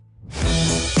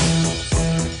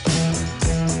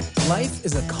Life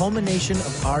is a culmination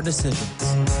of our decisions.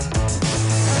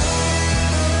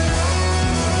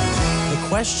 The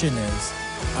question is,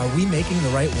 are we making the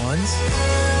right ones?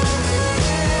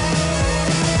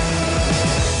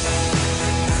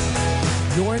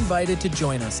 You're invited to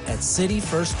join us at City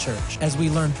First Church as we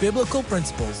learn biblical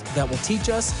principles that will teach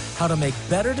us how to make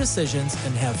better decisions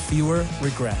and have fewer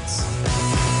regrets.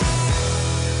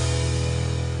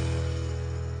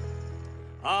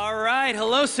 All right,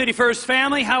 hello City First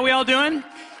family. How we all doing?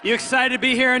 You excited to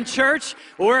be here in church?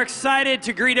 Well, we're excited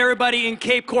to greet everybody in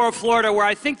Cape Coral, Florida, where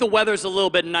I think the weather's a little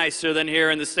bit nicer than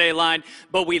here in the state line,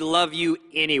 but we love you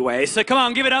anyway. So come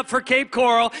on, give it up for Cape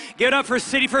Coral. Give it up for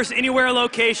City First Anywhere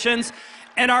locations.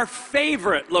 And our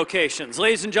favorite locations,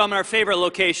 ladies and gentlemen, our favorite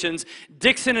locations,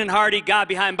 Dixon and Hardy, God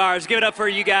Behind Bars. Give it up for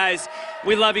you guys.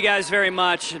 We love you guys very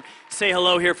much. Say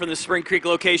hello here from the Spring Creek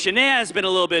location. It has been a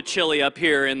little bit chilly up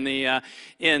here in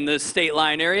the state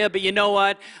line area, but you know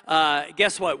what?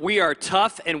 Guess what? We are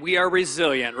tough and we are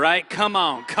resilient, right? Come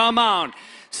on, come on.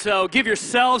 So give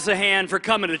yourselves a hand for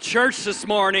coming to church this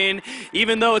morning,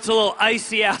 even though it's a little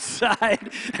icy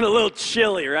outside and a little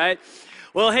chilly, right?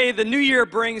 Well, hey, the new year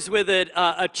brings with it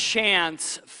a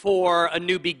chance for a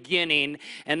new beginning,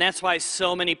 and that's why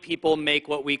so many people make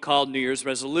what we call New Year's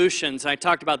resolutions. I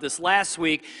talked about this last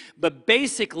week, but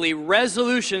basically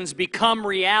resolutions become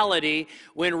reality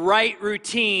when right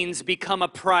routines become a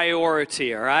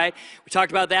priority, all right? We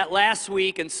talked about that last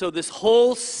week, and so this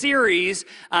whole series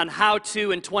on how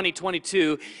to in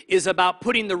 2022 is about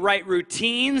putting the right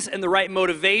routines and the right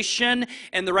motivation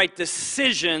and the right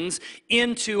decisions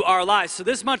into our lives. So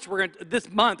this month we're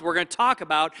going to talk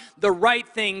about the right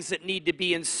things that need to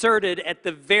be inserted at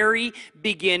the very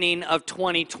beginning of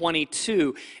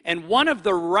 2022. And one of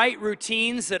the right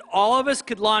routines that all of us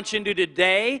could launch into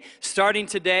today, starting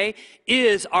today,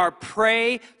 is our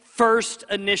Pray First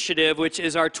initiative, which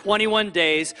is our 21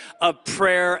 days of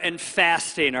prayer and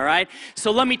fasting, all right?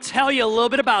 So let me tell you a little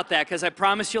bit about that, because I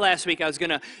promised you last week I was going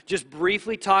to just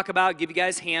briefly talk about, give you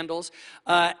guys handles.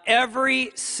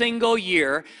 Every single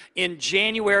year in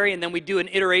January, and then we do an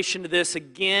iteration of this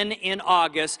again in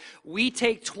August, we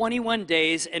take 21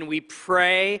 days and we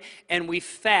pray and we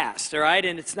fast, all right?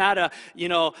 And it's not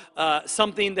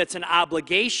something that's an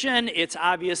obligation. It's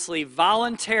obviously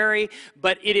voluntary,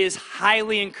 but it is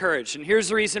highly encouraged. And here's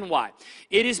the reason why.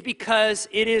 It is because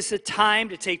it is a time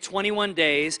to take 21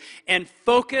 days and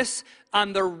focus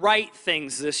on the right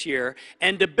things this year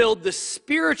and to build the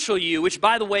spiritual you, which,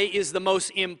 by the way, is the most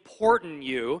important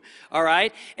you, all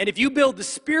right? And if you build the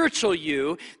spiritual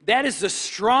you, that is the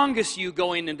strongest you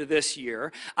going into this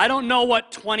year. I don't know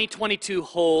what 2022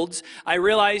 holds. I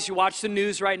realize you watch the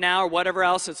news right now or whatever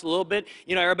else. It's a little bit,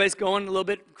 everybody's going a little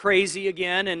bit crazy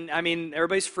again, and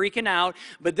everybody's freaking out.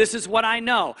 But this is what I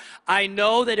know. I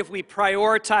know that if we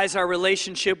prioritize our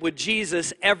relationship with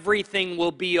Jesus, everything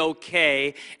will be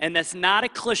okay, and that's not a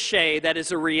cliche, that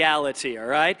is a reality, all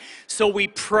right? So we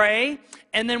pray,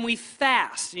 and then we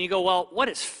fast. And you go, well, what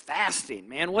is fasting,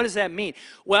 man? What does that mean?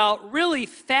 Well, really,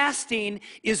 fasting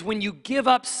is when you give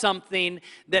up something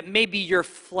that maybe your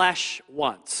flesh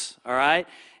wants, all right?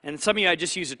 And some of you, I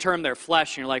just use the term there,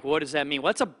 flesh, and you're like, what does that mean?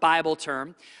 Well, it's a Bible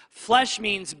term. Flesh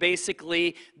means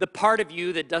basically the part of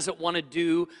you that doesn't want to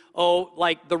do,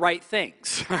 the right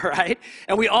things, all right?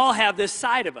 And we all have this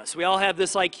side of us. We all have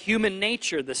this human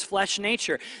nature, this flesh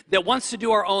nature that wants to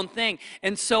do our own thing.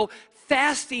 And so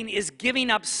fasting is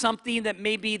giving up something that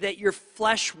maybe that your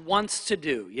flesh wants to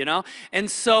do,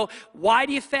 And so why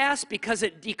do you fast? Because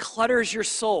it declutters your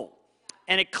soul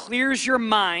and it clears your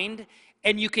mind,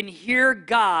 and you can hear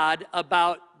God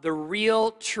about the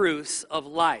real truths of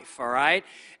life, all right?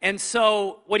 And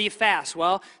so, what do you fast?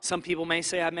 Well, some people may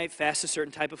say, I may fast a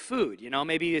certain type of food.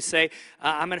 Maybe you say,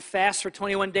 I'm going to fast for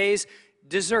 21 days,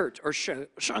 dessert or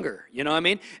sugar, you know what I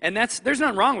mean? And there's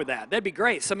nothing wrong with that. That'd be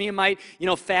great. Some of you might,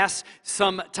 fast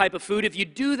some type of food. If you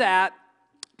do that,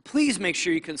 please make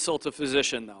sure you consult a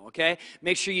physician, though, okay?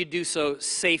 Make sure you do so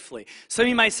safely. Some of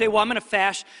you might say, well, I'm going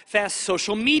to fast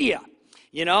social media.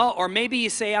 Or maybe you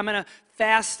say, I'm going to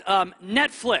fast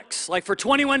Netflix. Like for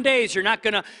 21 days, you're not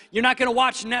gonna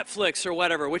watch Netflix or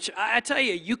whatever. Which I tell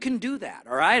you, you can do that.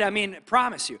 All right. I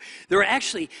promise you, there are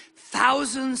actually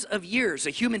thousands of years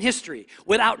of human history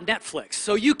without Netflix,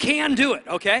 so you can do it.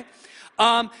 Okay.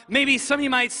 Maybe some of you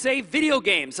might say video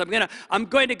games. I'm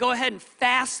going to go ahead and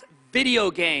fast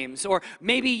video games, or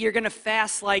maybe you're going to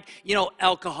fast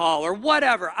alcohol or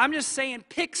whatever. I'm just saying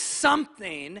pick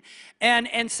something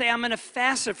and say I'm going to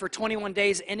fast it for 21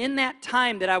 days, and in that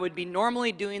time that I would be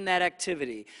normally doing that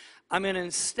activity, I'm going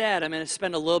to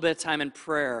spend a little bit of time in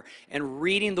prayer and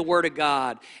reading the Word of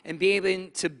God and be able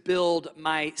to build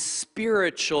my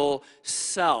spiritual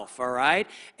self, all right?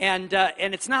 And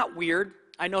it's not weird.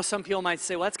 I know some people might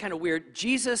say, well, that's kind of weird.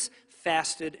 Jesus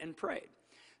fasted and prayed.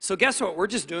 So guess what? We're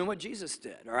just doing what Jesus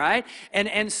did, all right?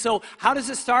 And so how does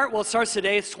it start? Well, it starts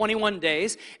today. It's 21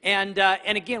 days. And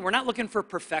again, we're not looking for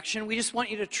perfection. We just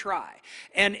want you to try.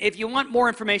 And if you want more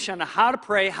information on how to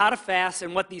pray, how to fast,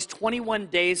 and what these 21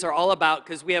 days are all about,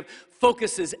 because we have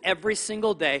focuses every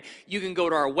single day, you can go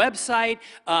to our website.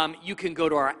 You can go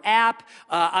to our app.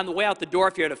 On the way out the door,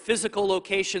 if you're at a physical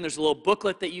location, there's a little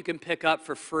booklet that you can pick up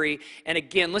for free. And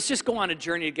again, let's just go on a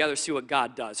journey together, see what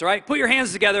God does, all right? Put your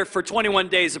hands together for 21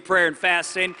 days of prayer and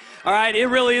fasting, all right? It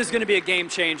really is going to be a game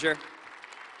changer.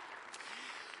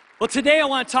 Well, today I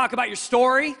want to talk about your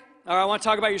story. All right, I want to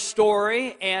talk about your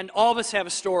story, and all of us have a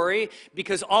story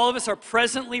because all of us are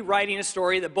presently writing a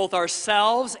story that both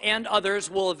ourselves and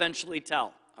others will eventually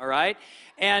tell, all right?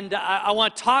 And I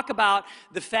want to talk about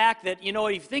the fact that, if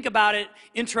you think about it,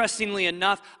 interestingly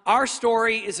enough, our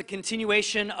story is a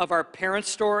continuation of our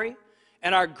parents' story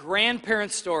and our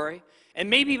grandparents' story, and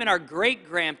maybe even our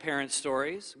great-grandparents'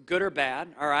 stories, good or bad,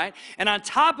 all right? And on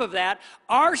top of that,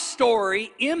 our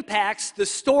story impacts the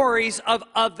stories of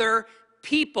other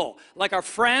people, like our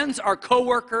friends, our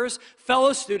coworkers,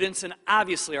 fellow students, and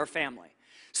obviously our family.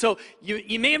 So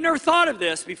you may have never thought of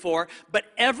this before, but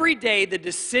every day the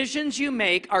decisions you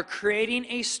make are creating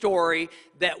a story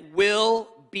that will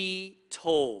be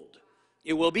told.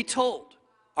 It will be told.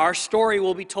 Our story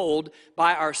will be told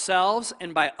by ourselves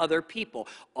and by other people.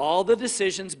 All the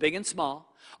decisions, big and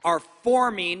small, are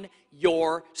forming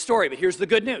your story. But here's the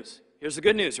good news. Here's the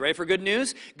good news. Ready for good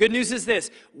news? Good news is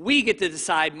this. We get to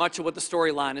decide much of what the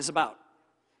storyline is about.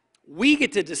 We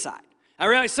get to decide. I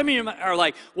realize some of you are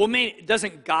like, well, man,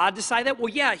 doesn't God decide that?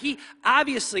 Well, yeah, he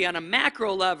obviously on a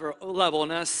macro level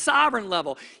and on a sovereign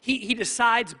level, he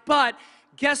decides, but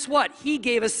guess what? He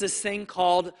gave us this thing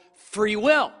called free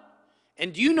will.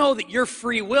 And do you know that your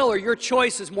free will or your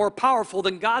choice is more powerful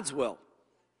than God's will?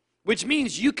 Which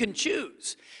means you can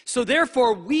choose. So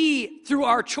therefore, we, through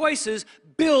our choices,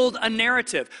 build a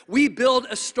narrative. We build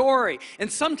a story.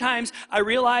 And sometimes I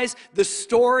realize the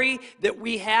story that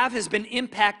we have has been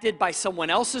impacted by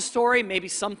someone else's story. Maybe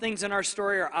some things in our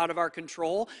story are out of our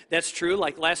control. That's true.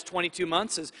 Like last 22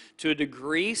 months is to a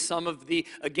degree. Some of the,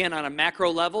 again, on a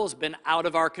macro level has been out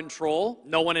of our control.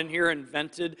 No one in here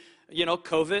invented,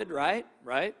 COVID, right?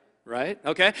 Right?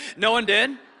 Okay. No one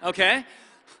did. Okay.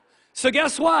 So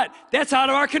guess what? That's out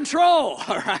of our control,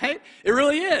 all right? It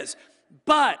really is.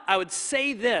 But I would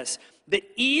say this, that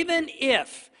even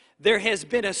if there has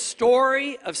been a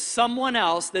story of someone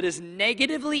else that has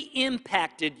negatively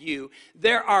impacted you,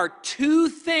 there are two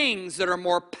things that are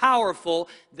more powerful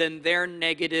than their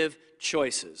negative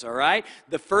choices, all right?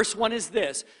 The first one is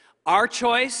this, our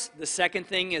choice. The second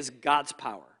thing is God's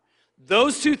power.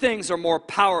 Those two things are more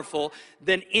powerful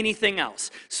than anything else.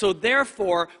 So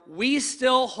therefore, we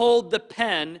still hold the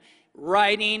pen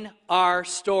writing our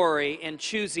story and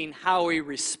choosing how we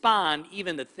respond,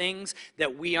 even the things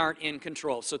that we aren't in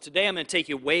control. So today I'm going to take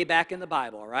you way back in the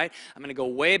Bible, all right? I'm going to go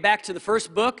way back to the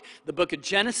first book, the book of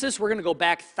Genesis. We're going to go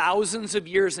back thousands of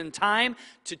years in time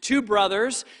to two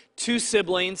brothers, two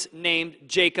siblings named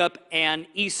Jacob and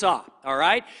Esau, all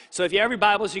right? So if you have your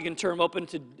Bibles, you can turn them open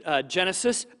to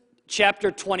Genesis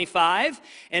chapter 25,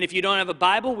 and if you don't have a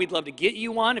Bible, we'd love to get you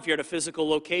one. If you're at a physical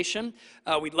location,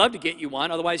 we'd love to get you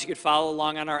one. Otherwise, you could follow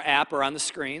along on our app or on the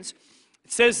screens.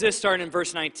 It says this, starting in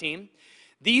verse 19.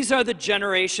 These are the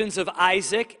generations of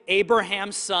Isaac,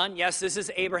 Abraham's son. Yes, this is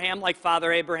Abraham, like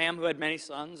Father Abraham, who had many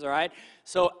sons, all right?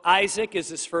 So Isaac is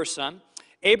his first son.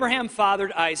 Abraham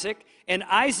fathered Isaac, and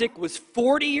Isaac was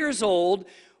 40 years old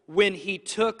when he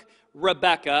took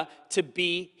Rebekah to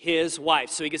be his wife.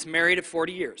 So he gets married at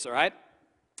 40 years, all right?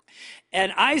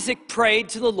 And Isaac prayed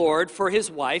to the Lord for his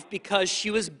wife because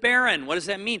she was barren. What does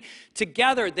that mean?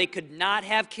 Together, they could not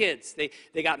have kids.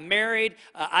 They got married.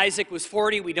 Isaac was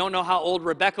 40. We don't know how old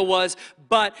Rebekah was,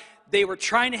 but they were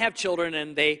trying to have children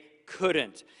and they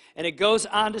couldn't. And it goes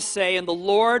on to say, and the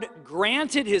Lord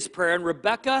granted his prayer, and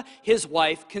Rebekah, his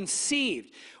wife,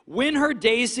 conceived. When her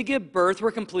days to give birth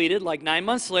were completed, like 9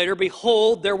 months later,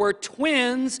 behold, there were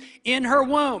twins in her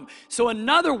womb. So in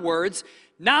other words,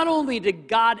 not only did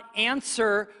God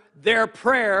answer their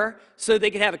prayer so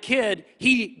they could have a kid,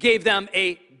 he gave them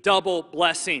a double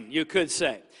blessing, you could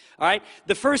say. All right?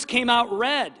 The first came out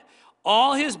red.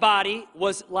 All his body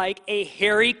was like a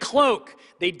hairy cloak.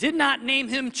 They did not name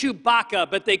him Chewbacca,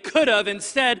 but they could have.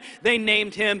 Instead, they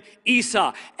named him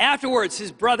Esau. Afterwards,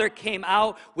 his brother came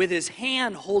out with his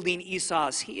hand holding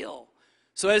Esau's heel.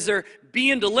 So as they're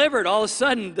being delivered, all of a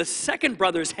sudden, the second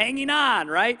brother's hanging on,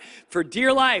 right? For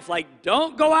dear life. Like,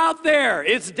 don't go out there.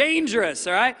 It's dangerous,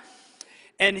 all right?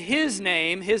 And his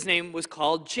name was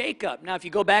called Jacob. Now, if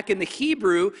you go back in the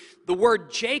Hebrew, the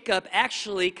word Jacob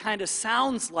actually kind of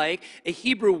sounds like a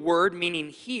Hebrew word meaning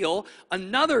heel,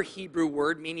 another Hebrew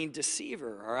word meaning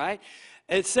deceiver, all right?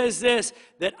 It says this,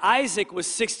 that Isaac was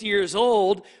 60 years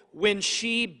old when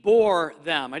she bore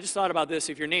them. I just thought about this.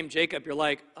 If you're named Jacob, you're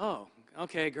like, oh,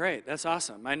 okay, great. That's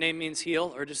awesome. My name means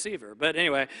heel or deceiver. But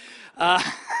anyway, I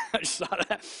just thought of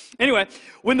that. Anyway,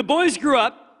 when the boys grew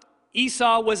up,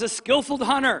 Esau was a skillful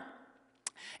hunter,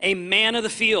 a man of the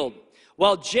field,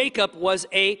 while Jacob was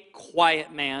a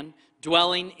quiet man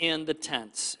dwelling in the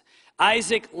tents.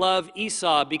 Isaac loved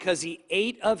Esau because he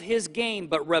ate of his game,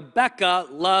 but Rebekah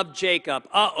loved Jacob.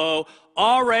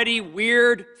 Already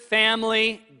weird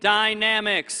family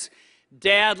dynamics.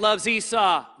 Dad loves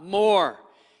Esau more,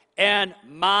 and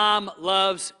mom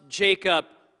loves Jacob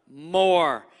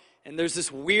more. And there's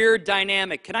this weird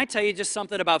dynamic. Can I tell you just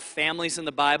something about families in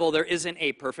the Bible? There isn't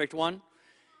a perfect one.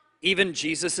 Even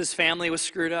Jesus' family was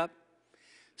screwed up.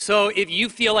 So if you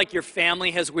feel like your family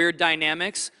has weird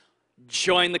dynamics,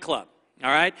 join the club,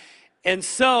 all right? And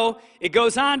so it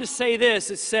goes on to say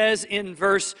this. It says in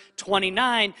verse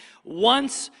 29,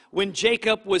 once when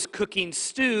Jacob was cooking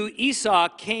stew, Esau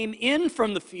came in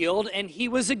from the field and he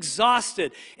was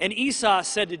exhausted. And Esau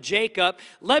said to Jacob,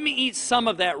 let me eat some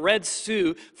of that red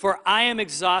stew, for I am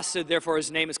exhausted. Therefore his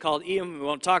name is called Edom. We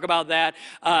won't talk about that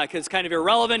because it's kind of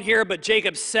irrelevant here. But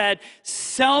Jacob said,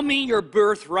 sell me your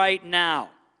birthright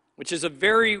now, which is a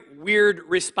very weird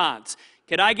response.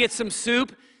 Could I get some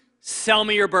soup? Sell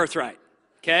me your birthright,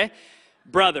 okay?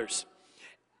 Brothers,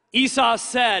 Esau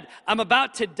said, I'm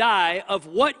about to die. Of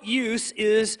what use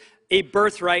is a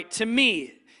birthright to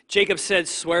me? Jacob said,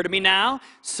 swear to me now.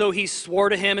 So he swore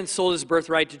to him and sold his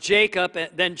birthright to Jacob. And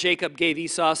then Jacob gave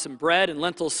Esau some bread and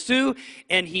lentil stew,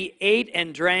 and he ate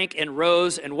and drank and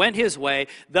rose and went his way.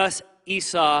 Thus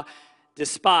Esau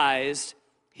despised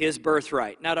his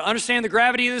birthright. Now, to understand the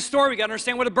gravity of this story, we got to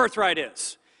understand what a birthright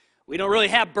is. We don't really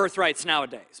have birthrights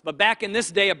nowadays. But back in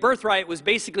this day, a birthright was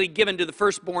basically given to the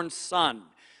firstborn son.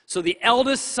 So the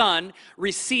eldest son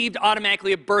received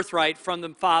automatically a birthright from the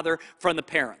father, from the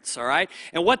parents, all right?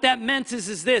 And what that meant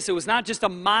is this. It was not just a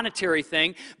monetary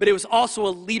thing, but it was also a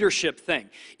leadership thing.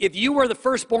 If you were the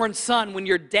firstborn son, when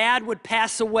your dad would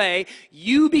pass away,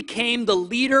 you became the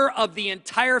leader of the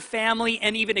entire family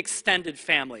and even extended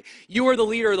family. You were the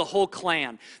leader of the whole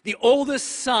clan. The oldest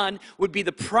son would be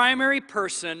the primary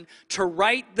person to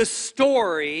write the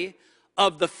story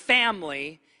of the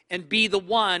family and be the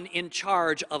one in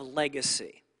charge of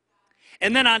legacy.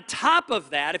 And then on top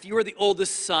of that, if you were the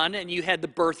oldest son and you had the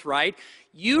birthright,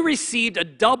 you received a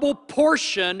double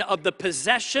portion of the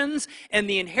possessions and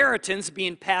the inheritance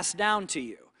being passed down to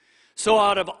you. So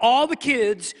out of all the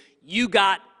kids, you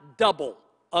got double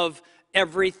of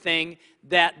everything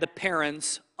that the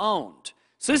parents owned.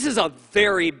 So this is a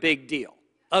very big deal.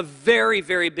 A very,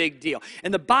 very big deal.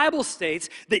 And the Bible states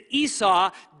that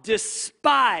Esau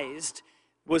despised,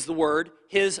 was the word,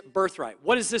 his birthright.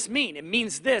 What does this mean? It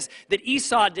means this, that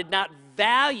Esau did not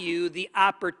value the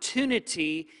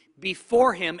opportunity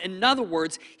before him. In other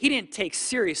words, he didn't take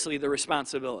seriously the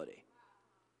responsibility.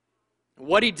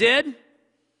 What he did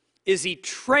is he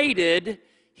traded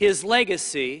his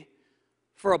legacy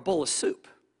for a bowl of soup.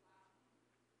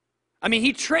 I mean,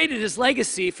 he traded his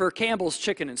legacy for Campbell's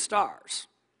Chicken and Stars.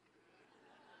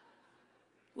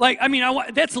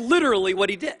 That's literally what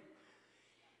he did.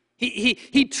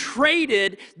 He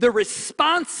traded the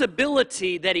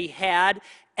responsibility that he had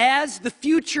as the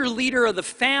future leader of the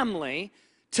family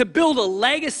to build a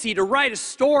legacy, to write a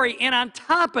story, and on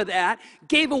top of that,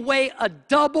 gave away a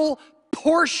double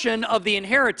portion of the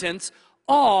inheritance,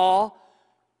 all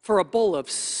for a bowl of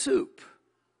soup.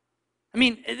 I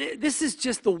mean, this is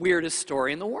just the weirdest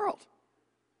story in the world.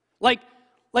 Like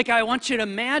I want you to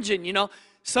imagine,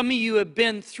 some of you have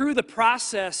been through the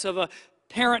process of a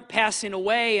parent passing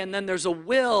away, and then there's a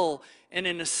will and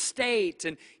an estate,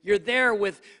 and you're there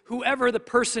with whoever the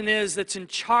person is that's in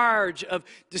charge of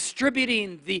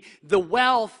distributing the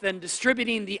wealth and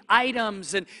distributing the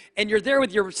items, and you're there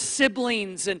with your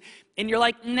siblings, and you're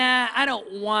like, nah, I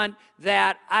don't want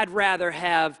that. I'd rather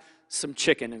have some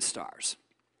chicken and stars.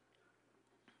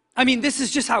 I mean, this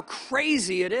is just how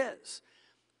crazy it is.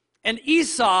 And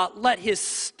Esau let his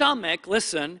stomach,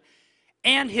 listen,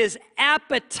 and his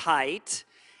appetite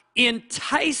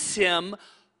entice him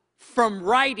from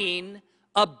writing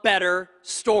a better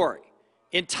story.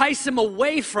 Entice him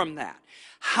away from that.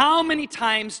 How many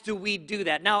times do we do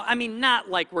that? Now, I mean, not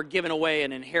like we're giving away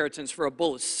an inheritance for a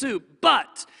bowl of soup,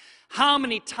 but how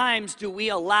many times do we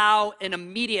allow an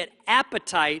immediate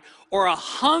appetite or a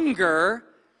hunger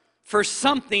for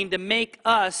something to make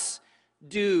us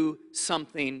do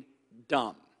something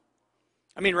dumb?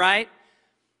 I mean, right?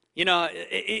 You know,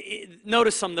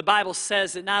 notice something. The Bible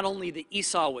says that not only that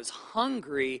Esau was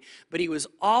hungry, but he was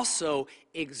also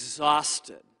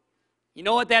exhausted. You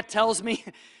know what that tells me?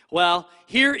 Well,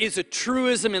 here is a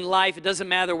truism in life. It doesn't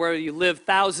matter whether you lived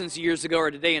thousands of years ago or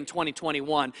today in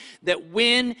 2021, that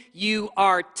when you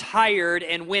are tired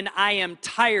and when I am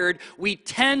tired, we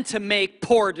tend to make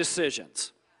poor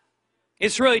decisions.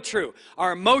 It's really true.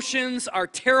 Our emotions are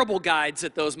terrible guides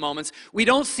at those moments. We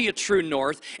don't see a true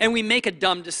north, and we make a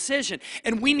dumb decision.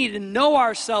 And we need to know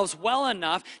ourselves well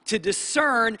enough to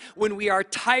discern when we are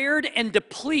tired and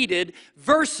depleted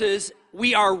versus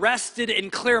we are rested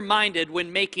and clear-minded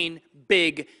when making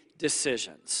big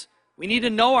decisions. We need to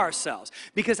know ourselves.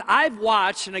 Because I've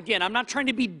watched, and again, I'm not trying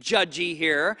to be judgy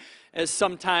here, as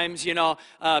sometimes,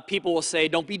 people will say,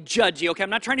 don't be judgy. Okay, I'm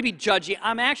not trying to be judgy.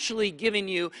 I'm actually giving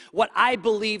you what I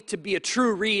believe to be a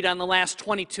true read on the last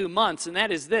 22 months, and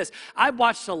that is this. I've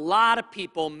watched a lot of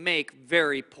people make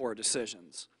very poor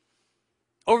decisions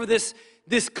over this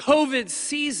COVID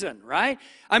season, right?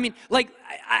 I mean, like,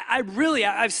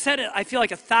 I've said it, I feel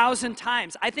like 1,000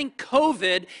 times. I think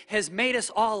COVID has made us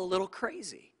all a little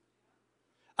crazy.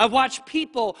 I've watched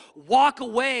people walk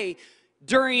away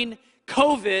during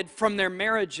COVID from their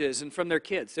marriages and from their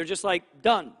kids. They're just like,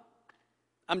 done.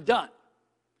 I'm done.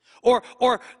 Or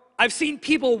I've seen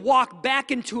people walk back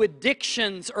into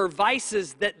addictions or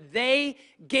vices that they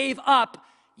gave up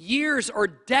years or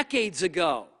decades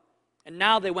ago, and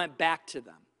now they went back to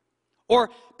them. Or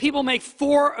people make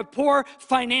poor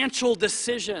financial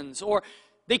decisions, or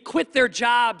they quit their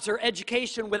jobs or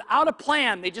education without a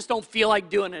plan. They just don't feel like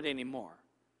doing it anymore.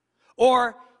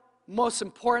 Or most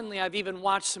importantly, I've even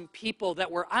watched some people that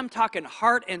were, I'm talking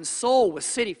heart and soul with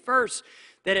City First,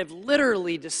 that have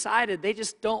literally decided they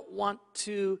just don't want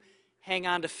to hang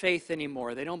on to faith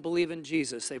anymore. They don't believe in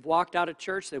Jesus. They've walked out of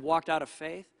church. They've walked out of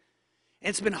faith. And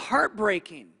it's been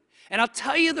heartbreaking. And I'll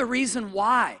tell you the reason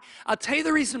why. I'll tell you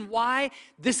the reason why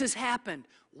this has happened.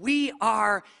 We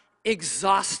are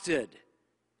exhausted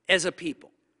as a people.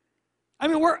 I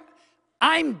mean,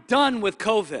 I'm done with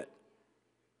COVID.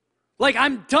 Like,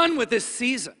 I'm done with this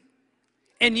season.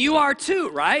 And you are too,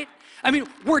 right? I mean,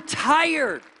 we're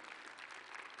tired.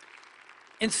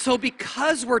 And so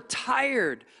because we're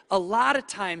tired, a lot of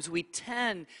times we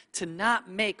tend to not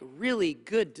make really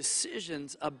good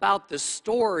decisions about the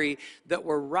story that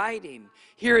we're writing.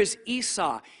 Here is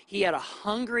Esau. He had a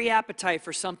hungry appetite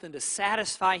for something to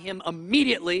satisfy him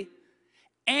immediately,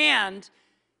 and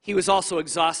he was also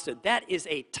exhausted. That is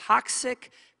a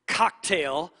toxic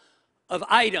cocktail of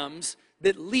items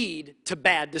that lead to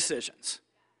bad decisions.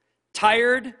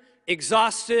 Tired,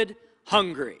 exhausted,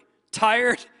 hungry.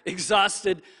 Tired,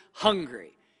 exhausted,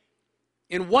 hungry.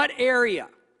 In what area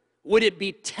would it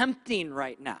be tempting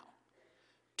right now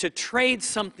to trade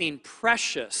something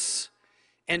precious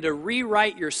and to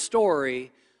rewrite your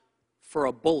story for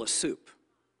a bowl of soup,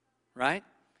 right?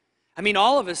 I mean,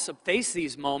 all of us have faced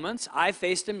these moments. I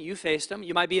faced them, you faced them.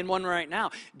 You might be in one right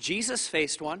now. Jesus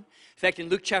faced one. In fact, in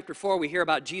Luke chapter 4, we hear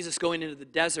about Jesus going into the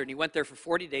desert, and he went there for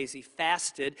 40 days. He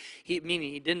fasted,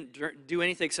 meaning he didn't do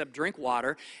anything except drink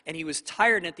water, and he was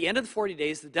tired. And at the end of the 40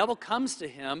 days, the devil comes to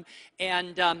him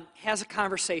and has a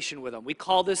conversation with him. We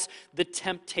call this the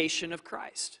temptation of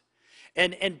Christ.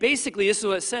 And basically, this is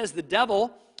what it says. The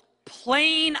devil,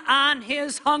 playing on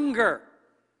his hunger.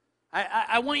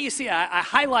 I want you to see, I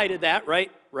highlighted that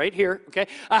right here, okay?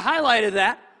 I highlighted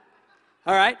that,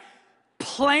 all right?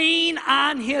 Playing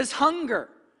on his hunger.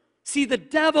 See, the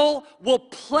devil will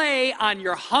play on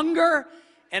your hunger,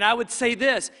 and I would say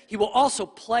this, he will also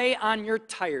play on your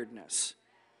tiredness.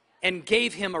 And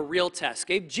gave him a real test,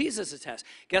 gave Jesus a test.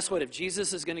 Guess what? If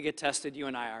Jesus is going to get tested, you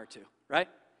and I are too, right?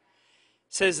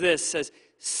 Says,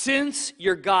 since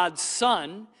you're God's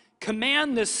son,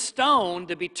 command this stone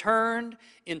to be turned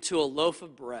into a loaf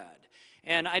of bread.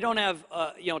 And I don't have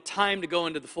time to go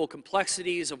into the full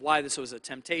complexities of why this was a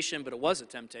temptation, but it was a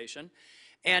temptation.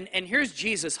 And here's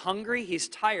Jesus hungry, he's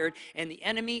tired, and the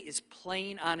enemy is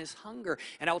playing on his hunger.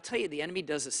 And I'll tell you, the enemy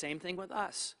does the same thing with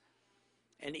us.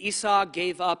 And Esau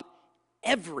gave up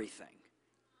everything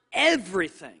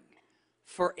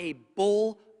for a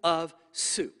bowl of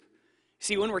soup.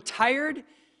 See, when we're tired,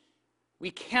 we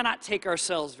cannot take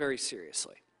ourselves very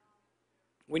seriously.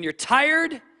 When you're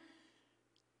tired,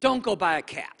 don't go buy a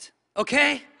cat,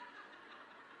 okay?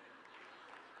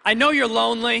 I know you're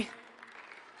lonely.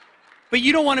 but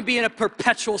you don't want to be in a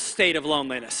perpetual state of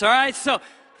loneliness, all right? So,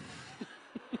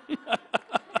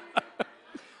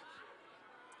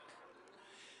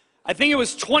 I think it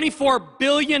was $24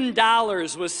 billion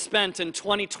was spent in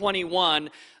 2021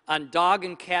 on dog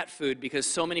and cat food because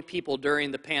so many people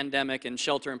during the pandemic and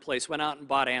shelter in place went out and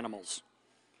bought animals.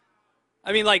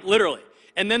 I mean, like literally.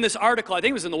 And then this article, I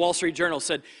think it was in the Wall Street Journal,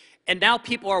 said, and now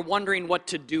people are wondering what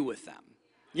to do with them.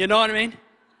 You know what I mean?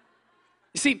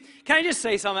 You see, can I just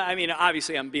say something? I mean,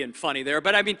 obviously I'm being funny there,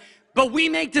 but but we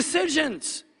make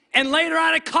decisions. And later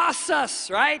on it costs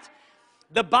us, right?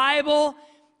 The Bible,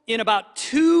 in about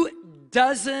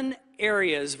 24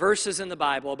 areas, verses in the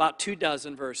Bible, about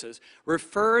 24 verses,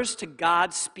 refers to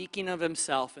God speaking of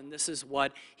himself, and this is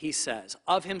what he says.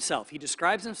 Of himself, he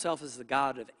describes himself as the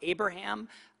God of Abraham,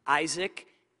 Isaac,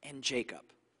 and Jacob.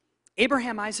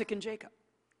 Abraham, Isaac, and Jacob.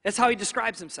 That's how he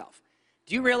describes himself.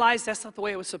 Do you realize that's not the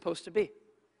way it was supposed to be?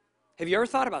 Have you ever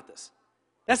thought about this?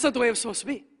 That's not the way it was supposed to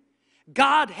be.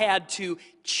 God had to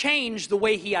change the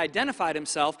way he identified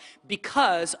himself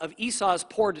because of Esau's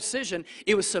poor decision.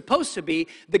 It was supposed to be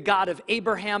the God of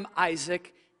Abraham,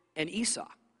 Isaac, and Esau.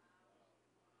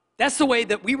 That's the way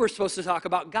that we were supposed to talk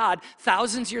about God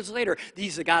thousands of years later.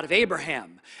 He's the God of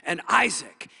Abraham and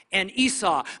Isaac and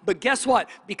Esau. But guess what?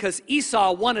 Because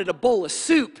Esau wanted a bowl of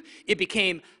soup, it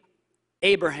became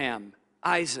Abraham,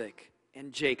 Isaac,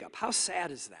 and Jacob. How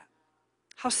sad is that?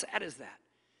 How sad is that?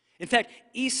 In fact,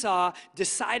 Esau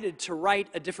decided to write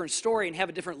a different story and have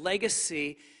a different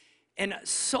legacy. And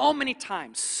so many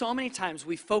times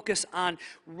we focus on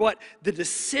what the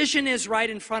decision is right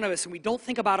in front of us, and we don't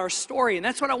think about our story. And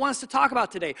that's what I want us to talk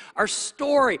about today. Our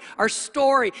story,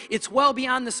 it's well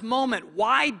beyond this moment.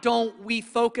 Why don't we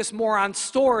focus more on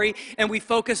story and we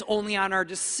focus only on our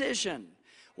decision?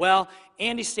 Well,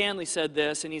 Andy Stanley said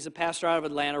this, and he's a pastor out of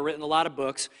Atlanta, written a lot of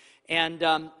books. And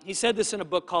he said this in a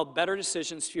book called Better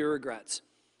Decisions, Fewer Regrets.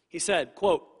 He said,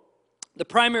 quote, "The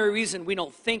primary reason we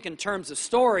don't think in terms of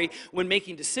story when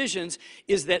making decisions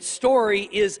is that story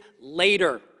is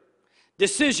later.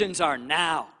 Decisions are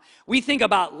now. We think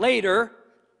about later,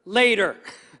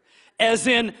 as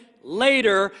in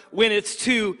later when it's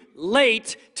too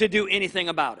late to do anything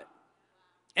about it."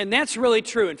 And that's really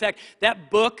true. In fact, that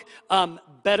book,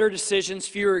 Better Decisions,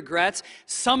 Fewer Regrets,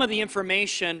 some of the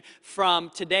information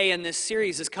from today in this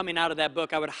series is coming out of that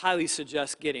book. I would highly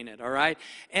suggest getting it, all right?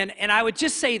 And I would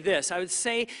just say this. I would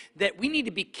say that we need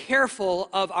to be careful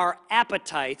of our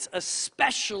appetites,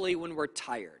 especially when we're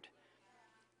tired.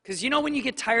 Because you know when you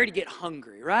get tired, you get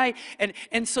hungry, right?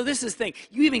 And so this is the thing.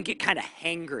 You even get kind of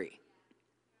hangry.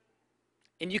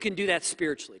 And you can do that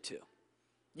spiritually too.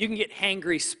 You can get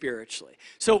hangry spiritually.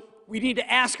 So we need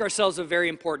to ask ourselves a very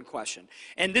important question.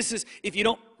 And this is, if you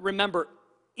don't remember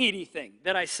anything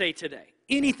that I say today,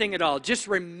 anything at all, just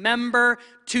remember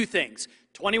two things.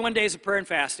 21 days of prayer and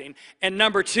fasting. And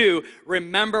number two,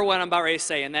 remember what I'm about ready to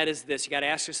say, and that is this. You got to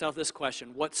ask yourself this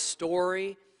question. What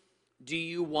story do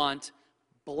you want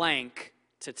blank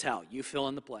to tell? You fill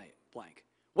in the blank.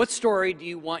 What story do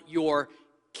you want your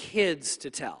kids to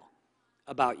tell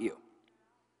about you?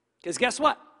 Because guess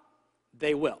what?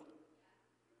 They will.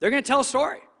 They're going to tell a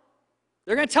story.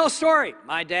 They're going to tell a story.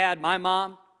 My dad, my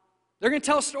mom, they're going to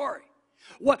tell a story.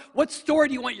 What story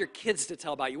do you want your kids to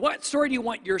tell about you? What story do you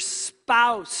want your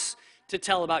spouse to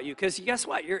tell about you? Because guess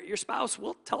what? Your spouse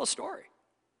will tell a story,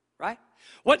 right?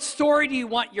 What story do you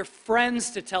want your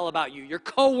friends to tell about you? Your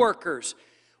coworkers?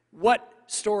 What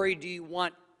story do you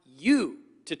want you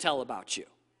to tell about you?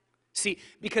 See,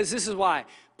 because this is why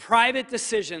private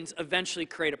decisions eventually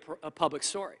create a public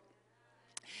story.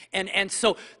 And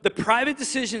so the private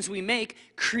decisions we make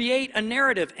create a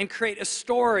narrative and create a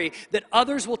story that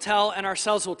others will tell and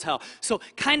ourselves will tell. So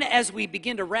kind of as we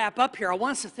begin to wrap up here, I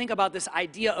want us to think about this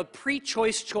idea of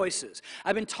pre-choice choices.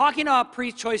 I've been talking about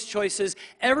pre-choice choices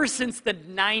ever since the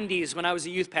 90s when I was a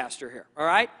youth pastor here, all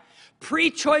right?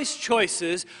 Pre-choice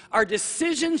choices are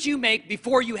decisions you make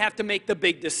before you have to make the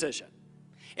big decision.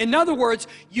 In other words,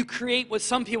 you create what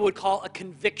some people would call a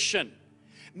conviction.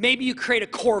 Maybe you create a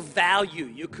core value,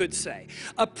 you could say.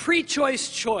 A pre-choice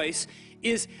choice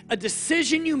is a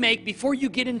decision you make before you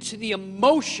get into the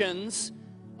emotions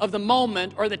of the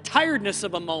moment or the tiredness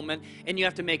of a moment, and you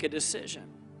have to make a decision.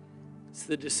 It's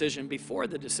the decision before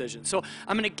the decision. So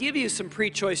I'm going to give you some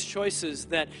pre-choice choices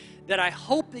that I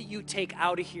hope that you take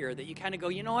out of here, that you kind of go,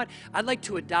 you know what, I'd like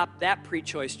to adopt that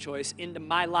pre-choice choice into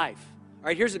my life. All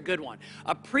right, here's a good one.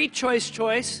 A pre-choice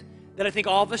choice that I think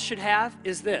all of us should have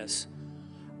is this.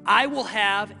 I will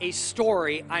have a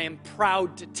story I am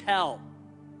proud to tell.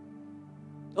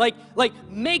 Like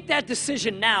make that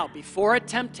decision now before a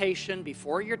temptation,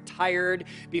 before you're tired,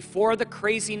 before the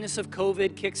craziness of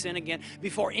COVID kicks in again,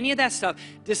 before any of that stuff.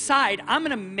 Decide, I'm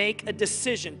going to make a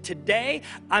decision. Today,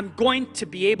 I'm going to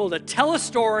be able to tell a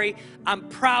story I'm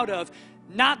proud of,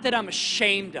 not that I'm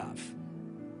ashamed of.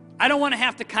 I don't want to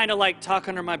have to kind of like talk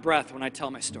under my breath when I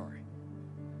tell my story.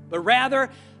 But rather,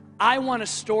 I want a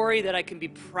story that I can be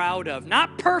proud of.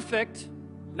 Not perfect,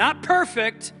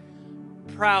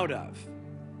 proud of.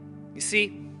 You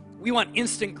see, we want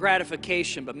instant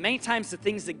gratification, but many times the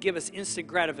things that give us instant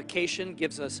gratification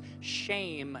gives us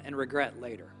shame and regret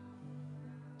later.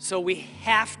 So we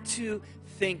have to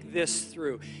think this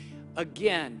through.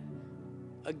 Again,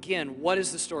 what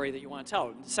is the story that you want to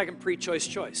tell? The second pre-choice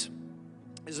choice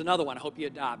is another one I hope you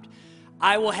adopt.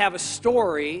 I will have a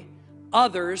story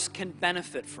others can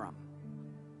benefit from.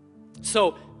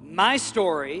 So my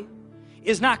story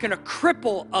is not going to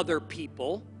cripple other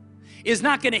people, is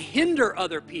not going to hinder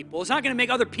other people. It's not going to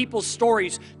make other people's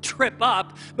stories trip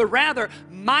up, but rather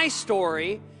my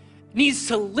story needs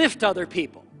to lift other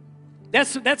people.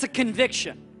 That's a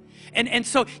conviction. And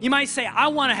so you might say, I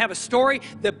want to have a story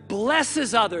that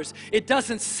blesses others. It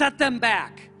doesn't set them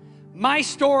back. My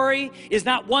story is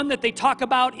not one that they talk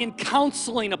about in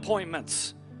counseling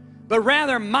appointments, but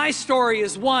rather my story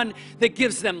is one that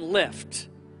gives them lift.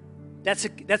 That's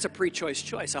a pre-choice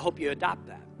choice. I hope you adopt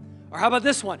that. Or how about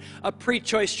this one? A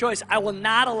pre-choice choice. I will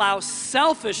not allow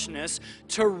selfishness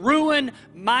to ruin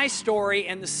my story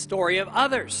and the story of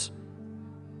others.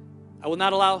 I will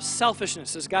not allow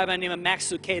selfishness. This guy by the name of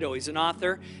Max Lucado, he's an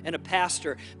author and a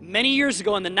pastor. Many years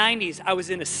ago in the 90s, I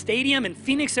was in a stadium in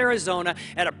Phoenix, Arizona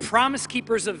at a Promise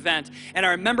Keepers event, and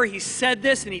I remember he said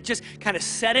this, and he just kind of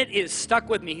said it. It stuck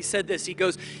with me. He said this. He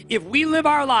goes, if we live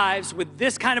our lives with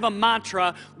this kind of a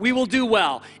mantra, we will do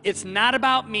well. It's not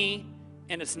about me,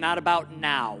 and it's not about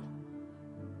now.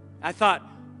 I thought,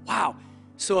 wow,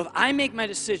 so if I make my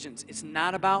decisions, it's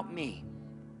not about me.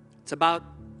 It's about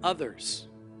others.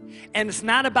 And it's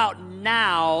not about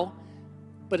now,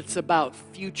 but it's about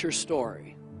future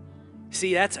story.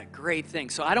 See, that's a great thing.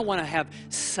 So I don't want to have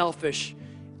selfish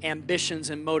ambitions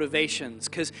and motivations,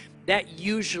 because that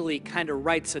usually kind of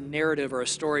writes a narrative or a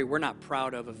story we're not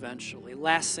proud of eventually.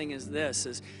 Last thing is this,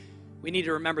 is we need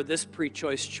to remember this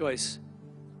pre-choice choice.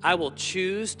 I will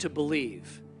choose to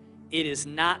believe it is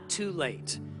not too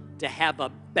late to have a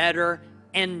better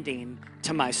ending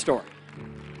to my story.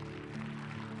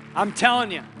 I'm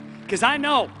telling you, because I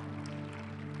know,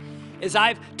 as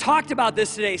I've talked about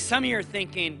this today, some of you are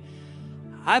thinking,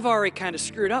 I've already kind of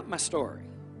screwed up my story.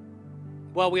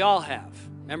 Well, we all have.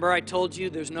 Remember I told you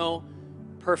there's no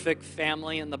perfect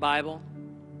family in the Bible?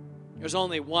 There's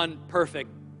only one perfect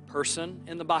person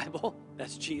in the Bible.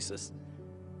 That's Jesus,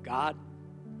 God.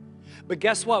 But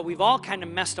guess what? We've all kind of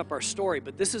messed up our story,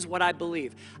 but this is what I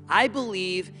believe. I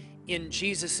believe in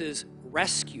Jesus's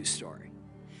rescue story.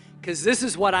 Because this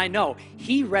is what I know.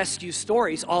 He rescues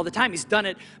stories all the time. He's done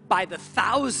it by the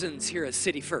thousands here at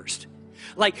City First.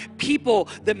 Like people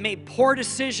that made poor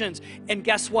decisions, and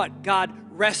guess what? God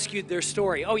rescued their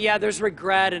story. Oh yeah, there's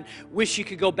regret and wish you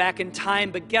could go back in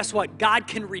time, but guess what? God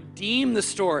can redeem the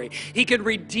story. He can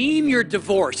redeem your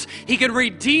divorce. He can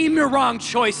redeem your wrong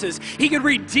choices. He can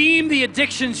redeem the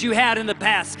addictions you had in the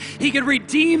past. He can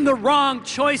redeem the wrong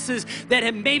choices that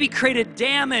have maybe created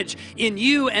damage in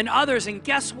you and others, and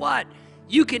guess what?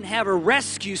 You can have a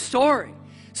rescue story.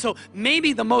 So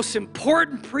maybe the most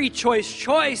important pre-choice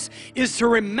choice is to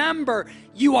remember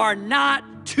you are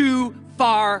not too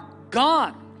far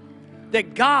gone,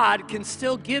 that God can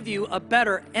still give you a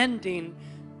better ending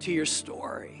to your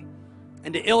story.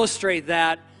 And to illustrate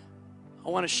that, I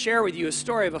want to share with you a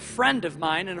story of a friend of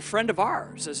mine and a friend of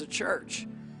ours as a church.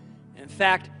 In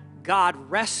fact, God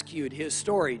rescued his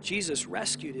story. Jesus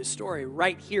rescued his story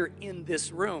right here in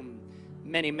this room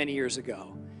many, many years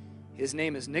ago. His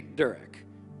name is Nick Durick.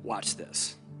 Watch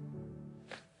this.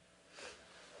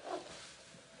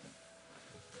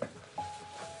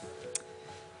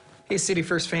 Hey, City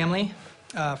First family.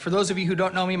 For those of you who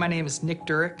don't know me, my name is Nick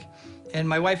Durick, and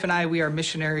my wife and I, we are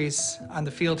missionaries on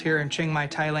the field here in Chiang Mai,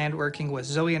 Thailand, working with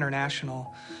Zoe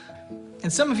International.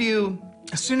 And some of you,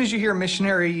 as soon as you hear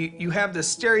missionary, you have this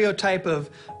stereotype of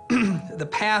the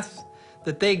path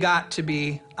that they got to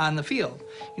be on the field.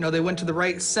 You know, they went to the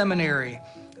right seminary,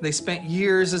 they spent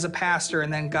years as a pastor,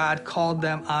 and then God called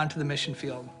them onto the mission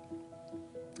field.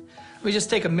 Let me just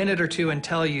take a minute or two and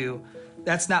tell you,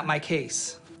 that's not my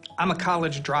case. I'm a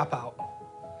college dropout.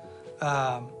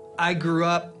 I grew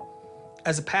up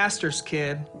as a pastor's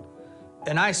kid,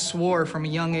 and I swore from a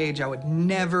young age I would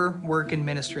never work in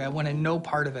ministry. I wanted no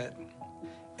part of it.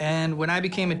 And when I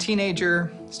became a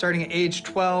teenager, starting at age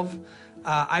 12,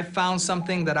 I found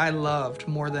something that I loved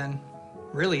more than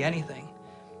really anything,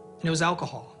 and it was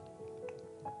alcohol.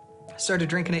 I started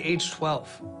drinking at age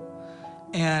 12.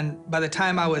 And by the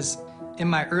time I was in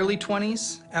my early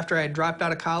 20s, after I had dropped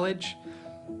out of college,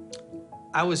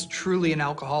 I was truly an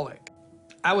alcoholic.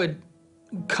 I would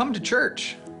come to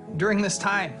church during this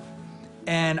time,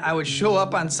 and I would show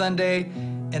up on Sunday,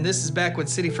 and this is back when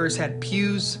City First had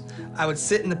pews. I would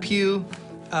sit in the pew,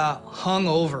 hung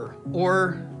over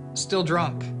or still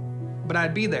drunk, but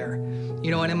I'd be there, and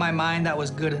in my mind that was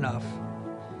good enough.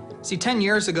 See, 10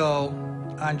 years ago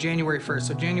on January 1st,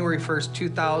 so January 1st,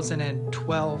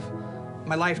 2012,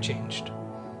 my life changed.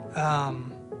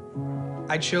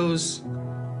 I chose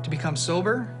to become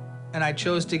sober, and I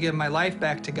chose to give my life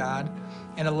back to God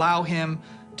and allow Him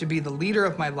to be the leader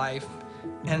of my life,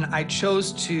 and I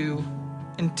chose to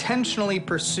intentionally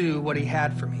pursue what He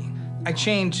had for me. I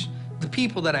changed the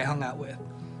people that I hung out with.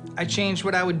 I changed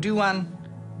what I would do on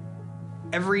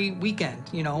every weekend,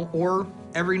 or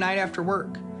every night after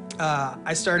work.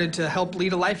 I started to help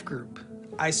lead a life group.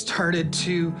 I started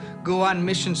to go on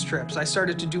mission trips. I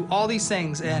started to do all these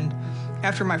things, and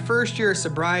after my first year of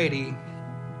sobriety,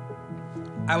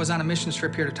 I was on a mission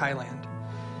trip here to Thailand.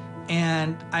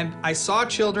 And I saw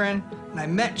children, and I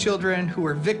met children who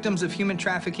were victims of human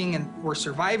trafficking and were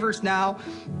survivors now,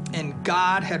 and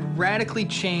God had radically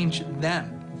changed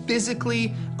them,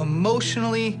 physically,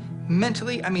 emotionally,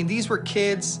 mentally. These were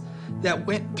kids that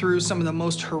went through some of the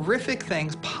most horrific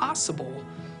things possible,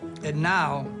 and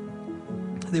now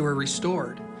they were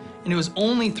restored. And it was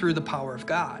only through the power of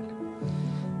God.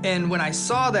 And when I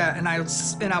saw that, and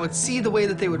I would see the way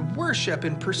that they would worship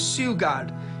and pursue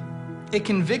God, it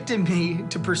convicted me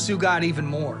to pursue God even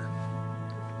more.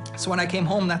 So when I came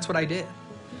home, that's what I did.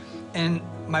 And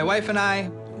my wife and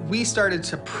I, we started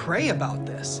to pray about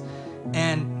this.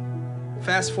 And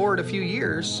fast forward a few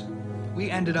years, we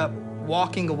ended up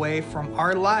walking away from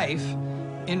our life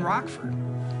in Rockford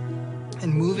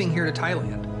and moving here to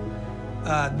Thailand.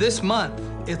 This month,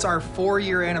 it's our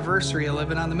 4-year anniversary of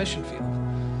living on the mission field.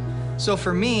 So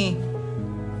for me,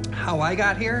 how I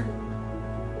got here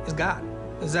is God.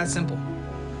 It was that simple.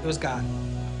 It was God.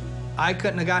 I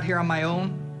couldn't have got here on my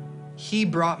own. He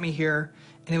brought me here,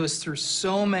 and it was through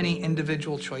so many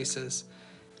individual choices.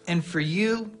 And for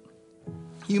you,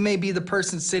 you may be the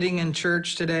person sitting in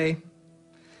church today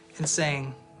and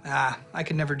saying, I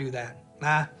could never do that.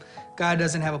 God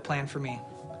doesn't have a plan for me.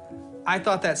 I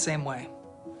thought that same way.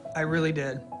 I really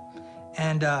did.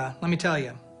 And let me tell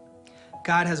you,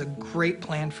 God has a great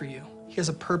plan for you. He has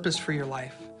a purpose for your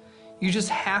life. You just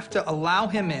have to allow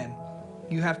Him in.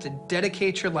 You have to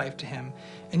dedicate your life to Him,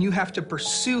 and you have to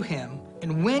pursue Him.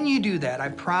 And when you do that, I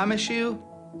promise you,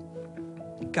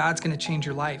 God's going to change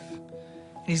your life,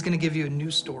 and He's going to give you a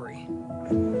new story.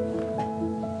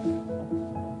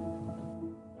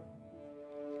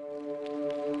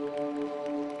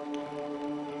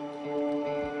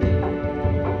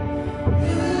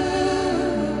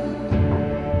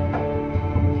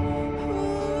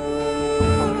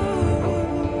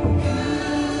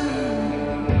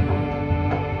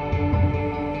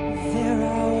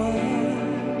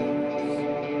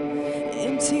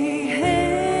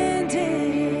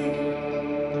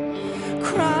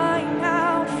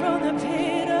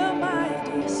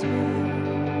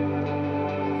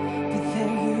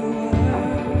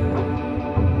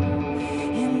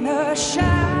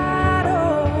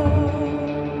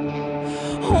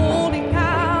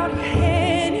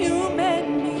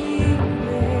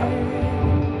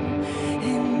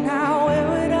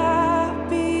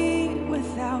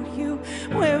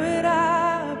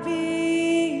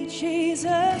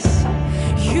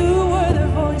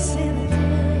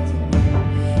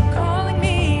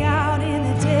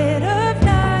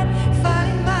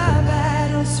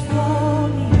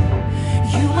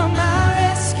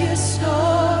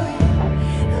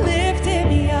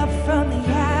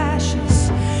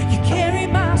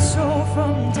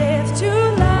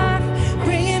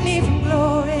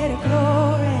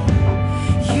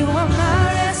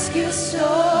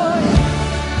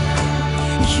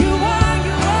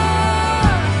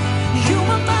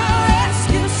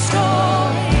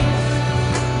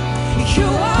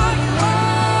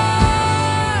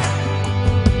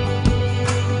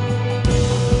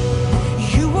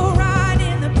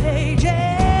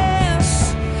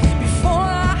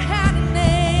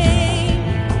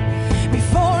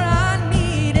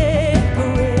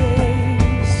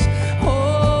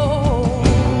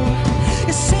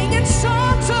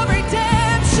 Songs of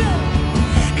redemption,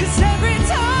 'cause every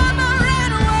time I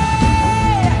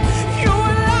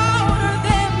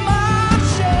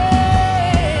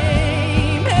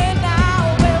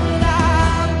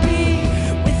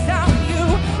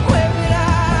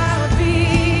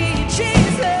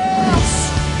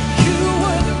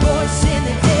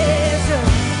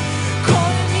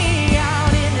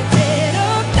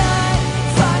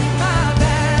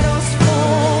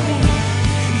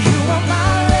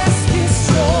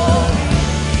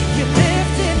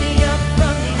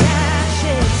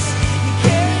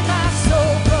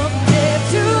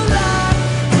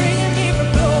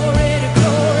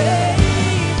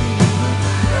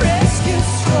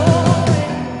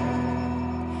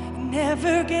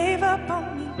never gave up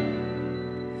on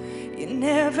me. You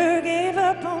never gave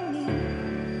up on me.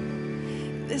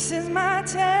 This is my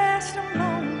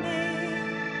testimony,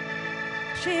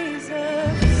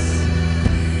 Jesus.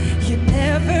 You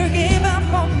never gave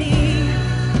up on me.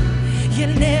 You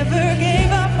never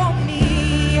gave up on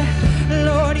me.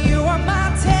 Lord, you are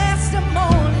my testimony.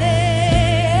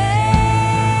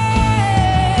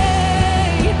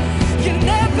 You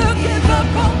never give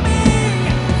up on me.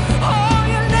 Oh,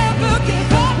 you never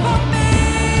give up on me.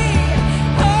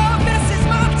 Oh, this is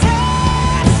my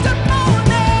testimony.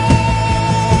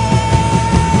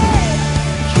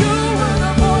 You were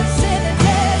the voice in the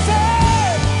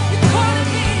desert. You calling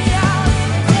me out in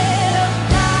the dead of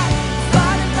night,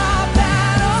 fighting my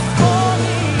battles for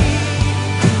me.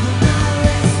 My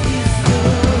rescue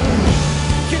story.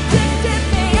 You lifted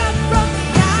me up from the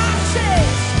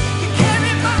ashes. You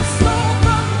carried my soul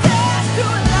from death to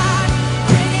life,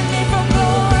 bringing me from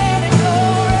glory to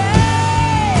glory.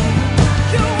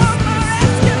 You are my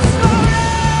rescue story,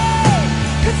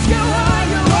 'cause you are,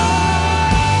 you are.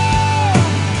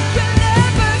 You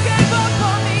never gave up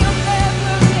on me, you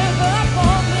never give up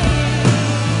on me,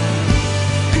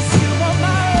 'cause you are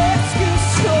my rescue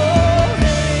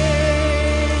story.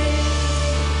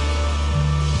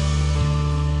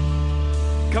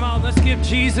 Come on, let's give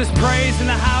Jesus praise in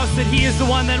the house that he is the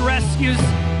one that rescues.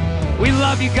 We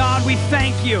love you, God. We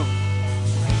thank you.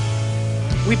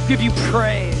 We give you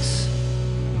praise.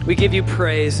 We give you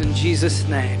praise in Jesus'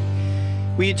 name.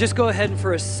 Will you just go ahead and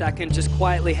for a second, just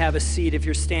quietly have a seat if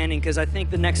you're standing, because I think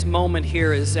the next moment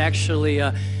here is actually,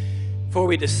 before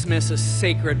we dismiss, a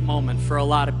sacred moment for a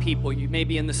lot of people. You may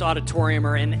be in this auditorium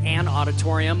or in an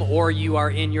auditorium, or you are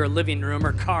in your living room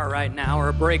or car right now or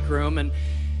a break room, and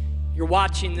you're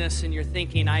watching this and you're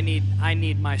thinking, I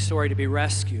need my story to be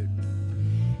rescued.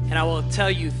 And I will tell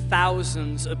you,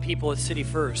 thousands of people at City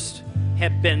First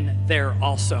have been there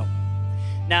also.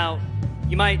 Now,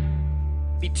 you might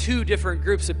be two different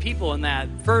groups of people in that.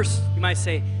 First, you might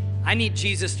say, I need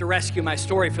Jesus to rescue my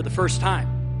story for the first time.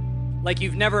 Like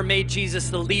you've never made Jesus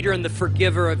the leader and the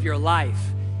forgiver of your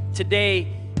life. Today,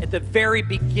 at the very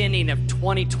beginning of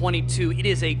 2022, it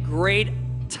is a great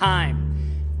time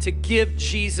to give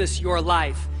Jesus your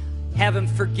life. Have him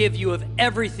forgive you of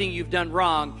everything you've done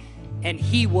wrong, and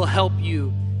he will help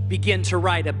you begin to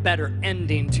write a better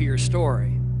ending to your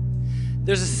story.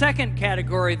 There's a second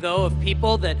category, though, of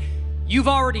people that you've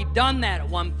already done that at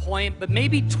one point, but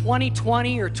maybe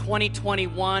 2020 or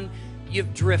 2021,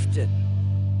 you've drifted.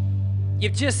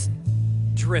 You've just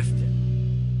drifted.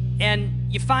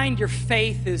 And you find your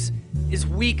faith is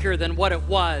weaker than what it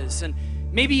was. And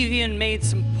maybe you've even made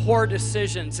some poor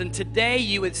decisions. And today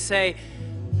you would say,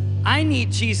 I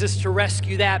need Jesus to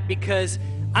rescue that because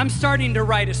I'm starting to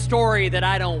write a story that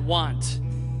I don't want.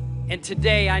 And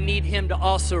today I need him to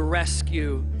also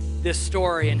rescue this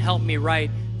story and help me write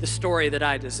the story that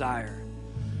I desire.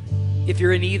 If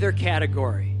you're in either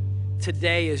category,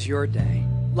 today is your day.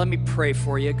 Let me pray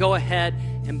for you. Go ahead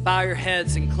and bow your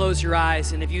heads and close your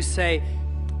eyes. And if you say,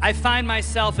 I find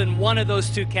myself in one of those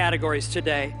two categories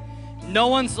today, no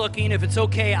one's looking. If it's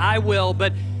okay, I will.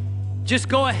 But just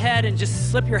go ahead and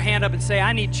just slip your hand up and say,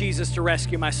 I need Jesus to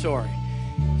rescue my story.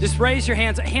 Just raise your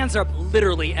hands. Hands are up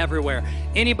literally everywhere.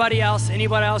 Anybody else,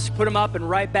 put them up and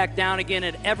right back down again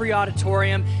at every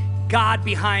auditorium. God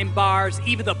behind bars,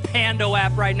 even the Pando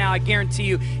app right now, I guarantee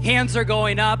you, hands are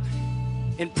going up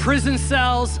in prison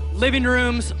cells, living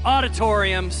rooms,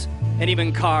 auditoriums, and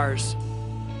even cars.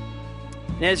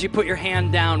 And as you put your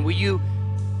hand down, will you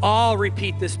all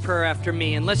repeat this prayer after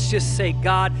me? And let's just say,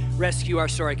 God, rescue our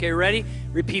story. Okay, ready?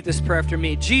 Repeat this prayer after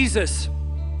me. Jesus,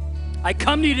 I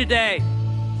come to you today,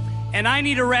 and I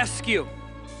need a rescue.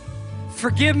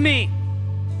 Forgive me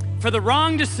for the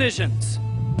wrong decisions.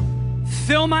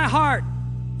 Fill my heart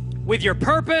with your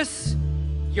purpose,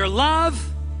 your love,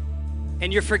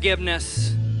 and your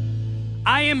forgiveness.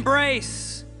 I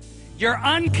embrace your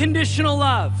unconditional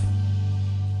love.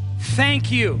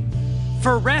 Thank you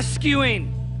for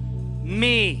rescuing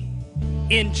me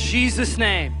in Jesus'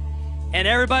 name. And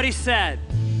everybody said,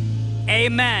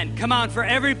 amen. Come on, for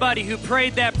everybody who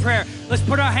prayed that prayer, let's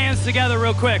put our hands together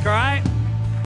real quick, all right?